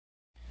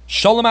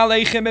Shalom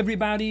Aleichem,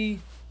 everybody.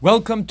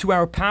 Welcome to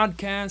our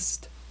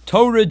podcast,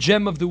 Torah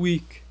Gem of the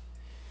Week.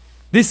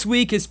 This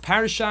week is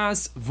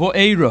Parshas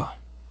Vo'era.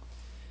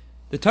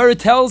 The Torah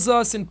tells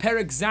us in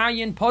Perek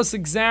Zayin,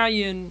 Pasuk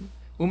Zayin,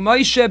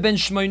 Moshe ben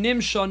Shmonim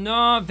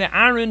Shana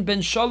ve'Aaron ben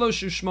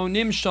Shalosh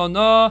u'Shmonim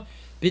Shana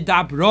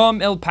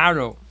b'dabram el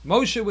Paro.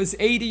 Moshe was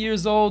 80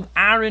 years old,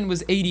 Aaron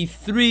was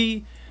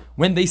 83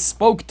 when they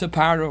spoke to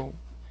Paro.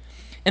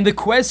 And the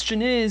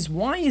question is,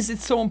 why is it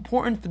so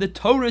important for the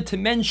Torah to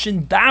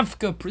mention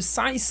Davka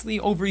precisely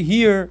over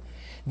here,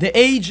 the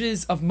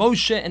ages of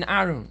Moshe and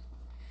Aaron?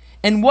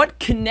 And what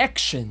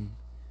connection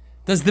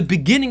does the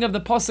beginning of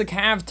the Pasuk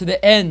have to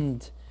the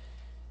end?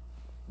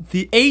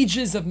 The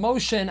ages of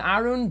Moshe and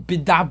Aaron,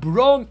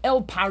 b'dabrom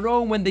el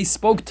Paro, when they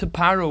spoke to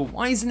Paro.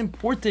 Why is it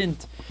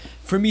important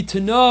for me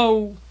to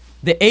know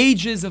the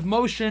ages of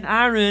Moshe and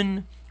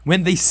Aaron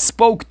when they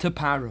spoke to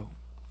Paro?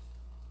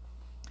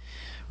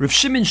 Rav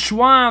Shimon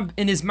Schwab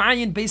in his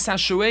Mayin Beis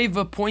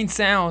HaShoeva points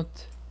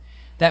out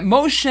that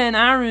Moshe and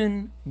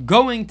Aaron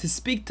going to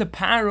speak to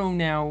Paro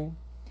now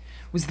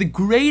was the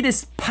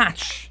greatest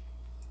patch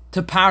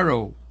to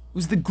Paro,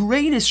 was the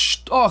greatest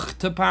shtoch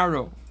to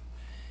Paro.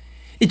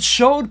 It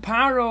showed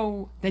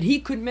Paro that he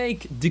could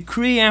make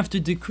decree after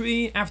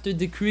decree after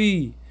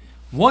decree,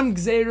 one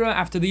gzeira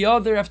after the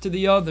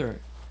other.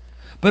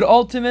 But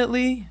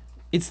ultimately,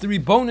 it's the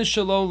Ribbono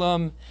Shel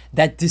Olam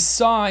that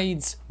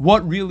decides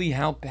what really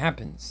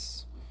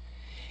happens.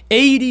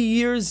 80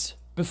 years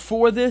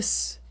before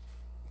this,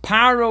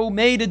 Paro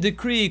made a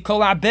decree,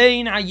 Kol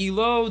habein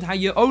hayilod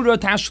hayeora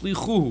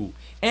tashlichuhu.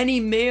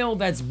 Any male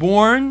that's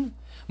born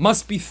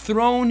must be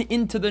thrown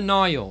into the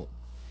Nile.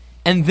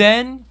 And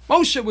then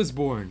Moshe was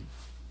born.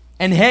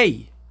 And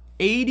hey,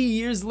 80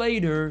 years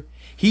later,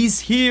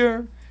 he's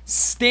here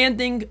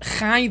standing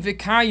chai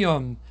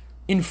v'kayom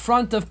in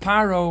front of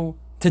Paro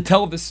to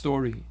tell the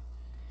story.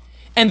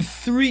 And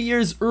 3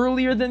 years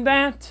earlier than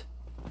that,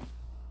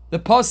 the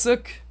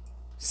Pasuk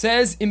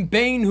says, Im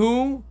bein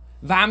hu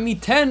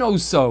v'amiten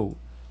oso.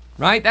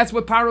 Right? That's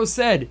what Paro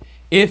said.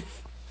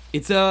 If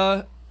it's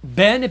a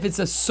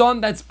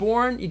son that's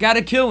born, you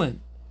gotta kill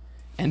him.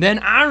 And then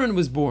Aaron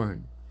was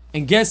born.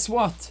 And guess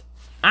what?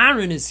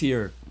 Aaron is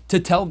here to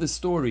tell the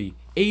story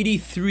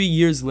 83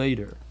 years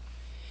later.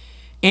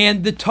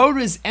 And the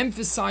Torah is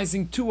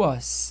emphasizing to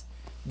us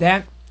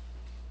that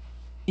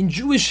in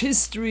Jewish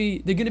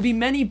history, there are going to be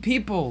many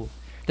people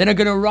that are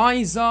going to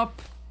rise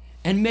up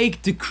and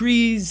make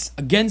decrees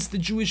against the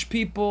Jewish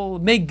people,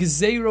 make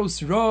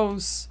gezeros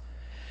ros.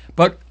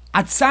 But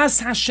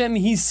atzas Hashem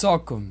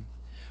hisakum.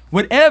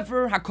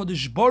 Whatever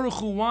HaKadosh Baruch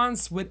Hu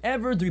wants,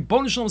 whatever the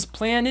Ribbono Shel Olam's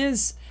plan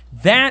is,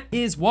 that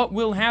is what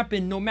will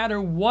happen, no matter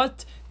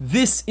what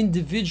this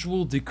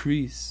individual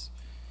decrees.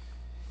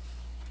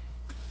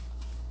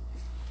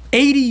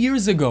 80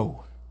 years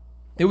ago,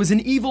 there was an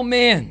evil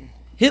man,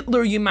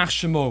 Hitler Yimach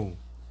Shemo,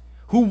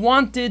 who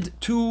wanted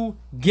to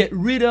get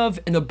rid of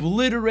and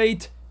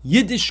obliterate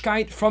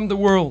Yiddishkeit from the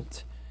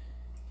world.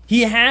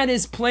 He had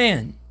his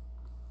plan.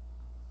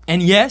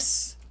 And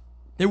yes,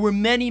 there were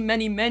many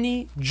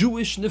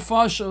Jewish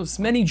nefashos,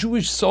 many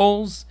Jewish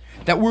souls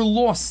that were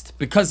lost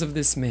because of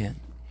this man.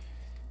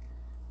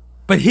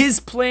 But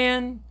his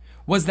plan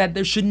was that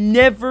there should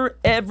never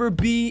ever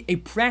be a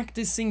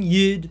practicing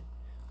Yid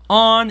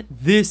on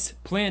this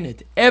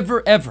planet.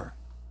 Ever.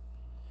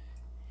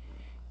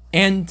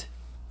 And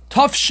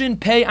Tafshin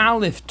Pei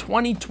Aleph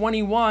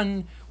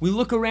 2021, we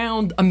look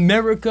around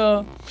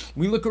America,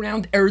 we look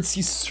around Eretz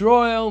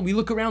Yisrael, we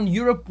look around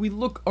Europe, we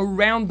look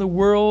around the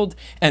world,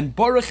 and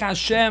Baruch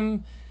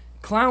Hashem,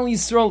 Klal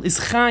Yisrael is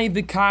chai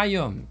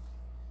v'kayim.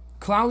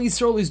 Klal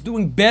Yisrael is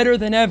doing better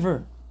than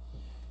ever.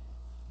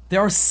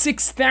 There are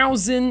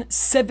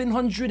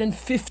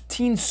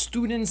 6,715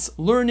 students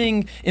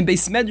learning in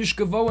Beis Medrash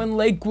Gavoa in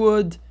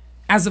Lakewood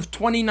as of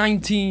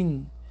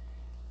 2019.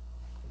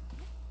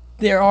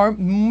 There are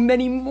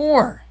many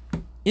more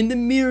in the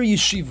Mir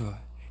Yeshiva.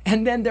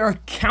 And then there are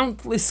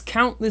countless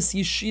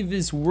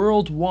yeshivas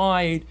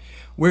worldwide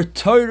where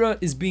Torah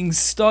is being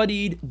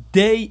studied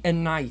day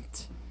and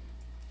night.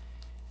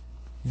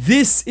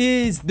 This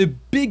is the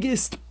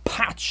biggest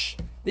patch.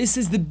 This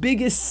is the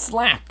biggest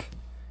slap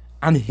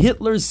on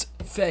Hitler's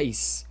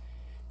face.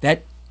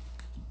 That,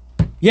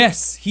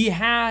 yes, he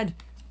had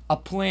a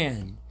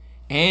plan.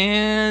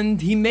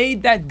 And he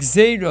made that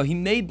gzeira, he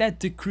made that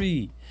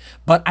decree.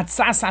 But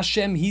atzas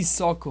Hashem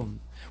hisakum.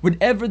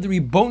 Whatever the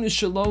Ribbono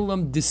Shel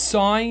Olam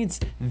decides,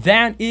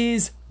 that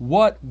is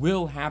what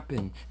will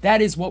happen. That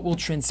is what will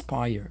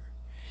transpire.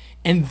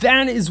 And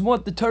that is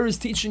what the Torah is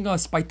teaching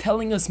us by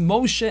telling us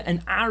Moshe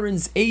and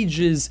Aaron's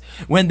ages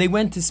when they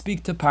went to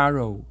speak to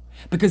Paro.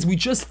 Because we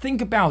just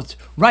think about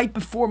right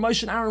before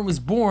Moshe and Aaron was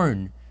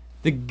born,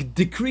 the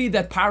decree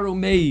that Paro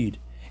made.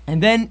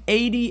 And then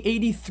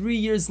 83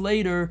 years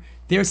later,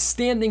 they're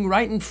standing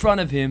right in front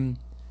of him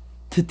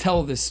to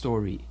tell this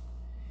story.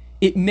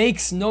 It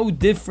makes no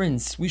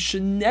difference. We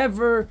should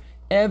never,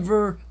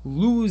 ever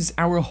lose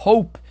our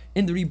hope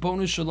in the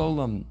Ribbono Shel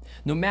Olam.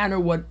 No matter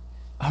what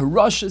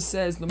Harasha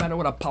says, no matter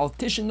what a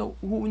politician,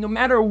 no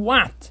matter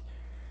what.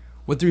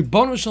 What the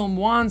Rebbeinu Shalom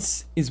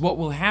wants is what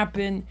will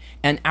happen,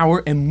 and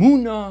our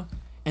emunah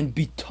and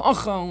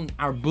bitachon,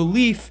 our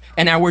belief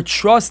and our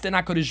trust in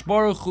HaKadosh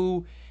Baruch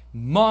Hu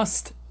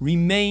must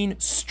remain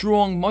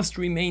strong, must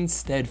remain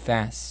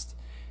steadfast.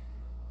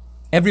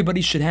 Everybody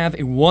should have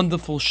a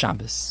wonderful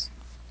Shabbos.